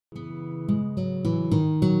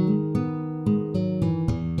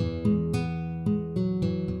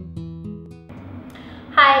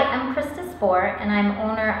Spohr, and I'm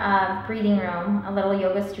owner of Breathing Room, a little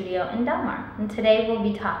yoga studio in Delmar. And today we'll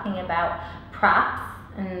be talking about props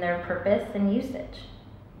and their purpose and usage.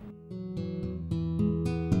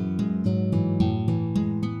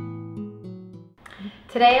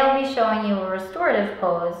 Today I'll be showing you a restorative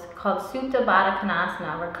pose called Supta Baddha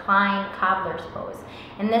Konasana, reclined cobbler's pose.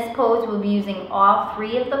 In this pose we'll be using all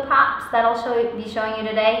three of the props that I'll be showing you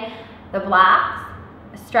today: the blocks,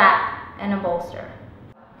 a strap, and a bolster.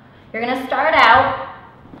 You're going to start out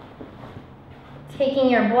taking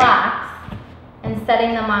your blocks and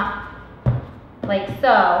setting them up like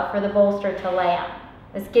so for the bolster to lay on.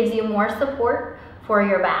 This gives you more support for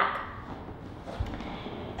your back.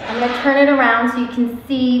 I'm going to turn it around so you can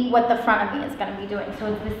see what the front of me is going to be doing. So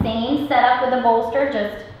it's the same setup with the bolster,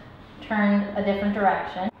 just turned a different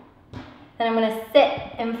direction. Then I'm going to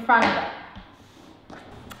sit in front of it.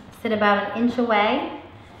 Sit about 1 inch away.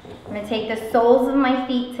 I'm going to take the soles of my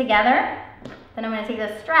feet together. Then I'm going to take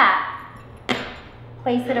the strap,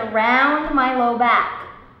 place it around my low back.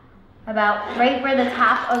 About right where the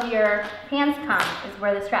top of your hands come is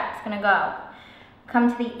where the strap's going to go.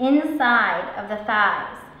 Come to the inside of the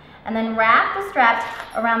thighs. And then wrap the strap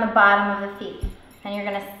around the bottom of the feet. And you're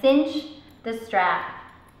going to cinch the strap.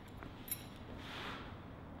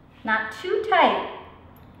 Not too tight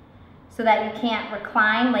so that you can't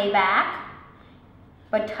recline, lay back,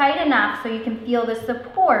 but tight enough so you can feel the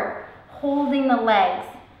support holding the legs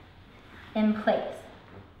in place.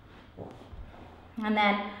 And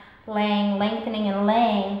then lengthening and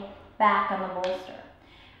laying back on the bolster.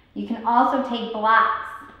 You can also take blocks,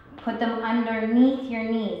 put them underneath your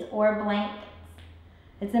knees or blankets.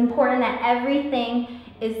 It's important that everything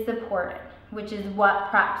is supported, which is what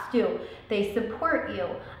props do. They support you,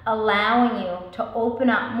 allowing you to open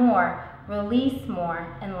up more, release more,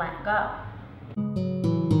 and let go.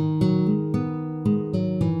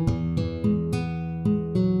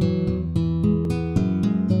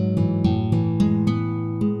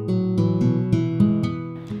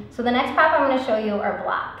 So the next prop I'm going to show you are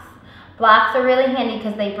blocks. Blocks are really handy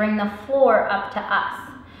because they bring the floor up to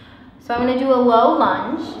us. So I'm going to do a low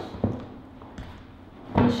lunge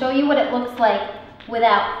and show you what it looks like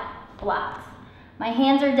without blocks. My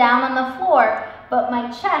hands are down on the floor, but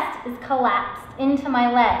my chest is collapsed into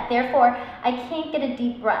my leg. Therefore, I can't get a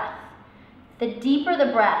deep breath. The deeper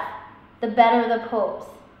the breath, the better the pose.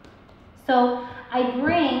 So I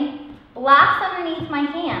bring blocks underneath my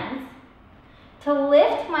hands to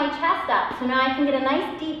lift my chest up, so now I can get a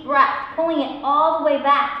nice deep breath, pulling it all the way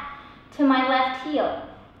back to my left heel,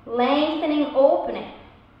 lengthening, opening.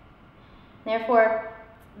 Therefore,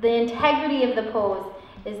 the integrity of the pose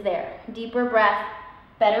is there. Deeper breath,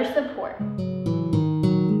 better support.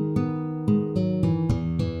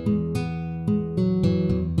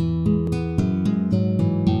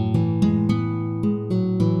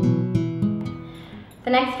 The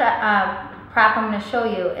next prop I'm going to show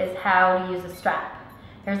you is how to use a strap.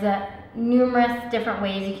 There's numerous different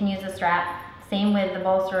ways you can use a strap, same with the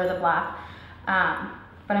bolster or the block,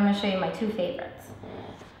 but I'm going to show you my two favorites.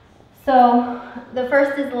 So the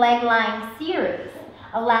first is leg line series,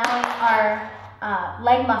 allowing our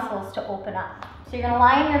leg muscles to open up. So you're going to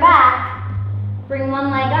lie on your back, bring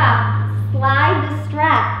one leg up, slide the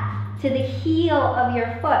strap to the heel of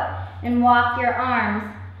your foot, and walk your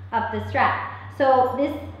arms up the strap. So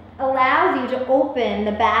this allows you to open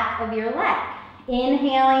the back of your leg.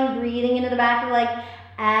 Inhaling, breathing into the back of the leg,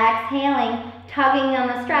 exhaling, tugging on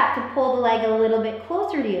the strap to pull the leg a little bit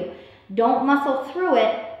closer to you. Don't muscle through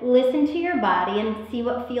it, listen to your body and see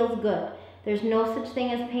what feels good. There's no such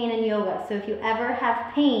thing as pain in yoga, so if you ever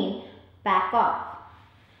have pain, back off.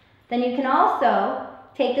 Then you can also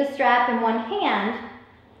take the strap in one hand,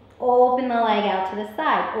 open the leg out to the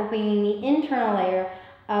side, opening the internal layer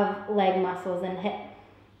of leg muscles and hip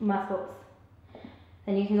muscles.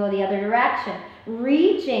 Then you can go the other direction,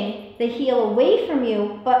 reaching the heel away from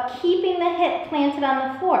you, but keeping the hip planted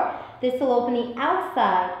on the floor. This will open the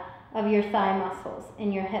outside of your thigh muscles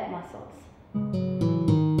and your hip muscles.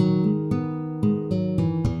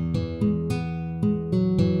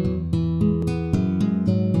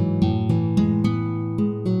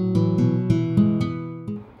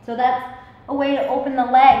 So that's a way to open the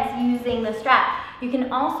legs using the strap. You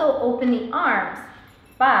can also open the arms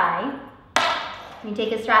by, you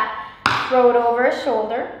take a strap, throw it over a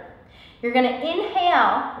shoulder. You're going to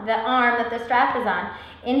inhale the arm that the strap is on,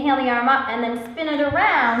 inhale the arm up, and then spin it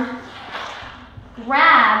around,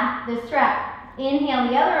 grab the strap, inhale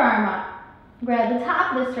the other arm up, grab the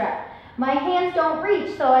top of the strap. My hands don't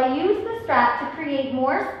reach, so I use the strap to create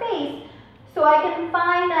more space so I can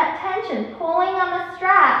find that tension, pulling on the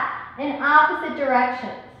strap in opposite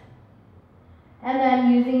directions. and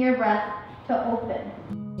then using your breath to open.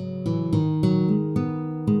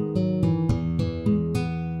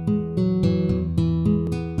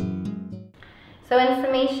 So in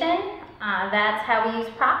summation, that's how we use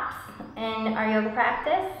props in our yoga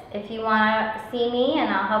practice. If you want to see me and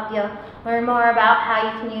I'll help you learn more about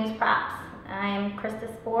how you can use props, I'm Krista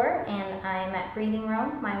Spohr and I'm at Breathing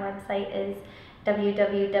Room. My website is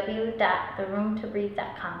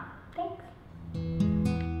www.theroomtobreathe.com. Thanks.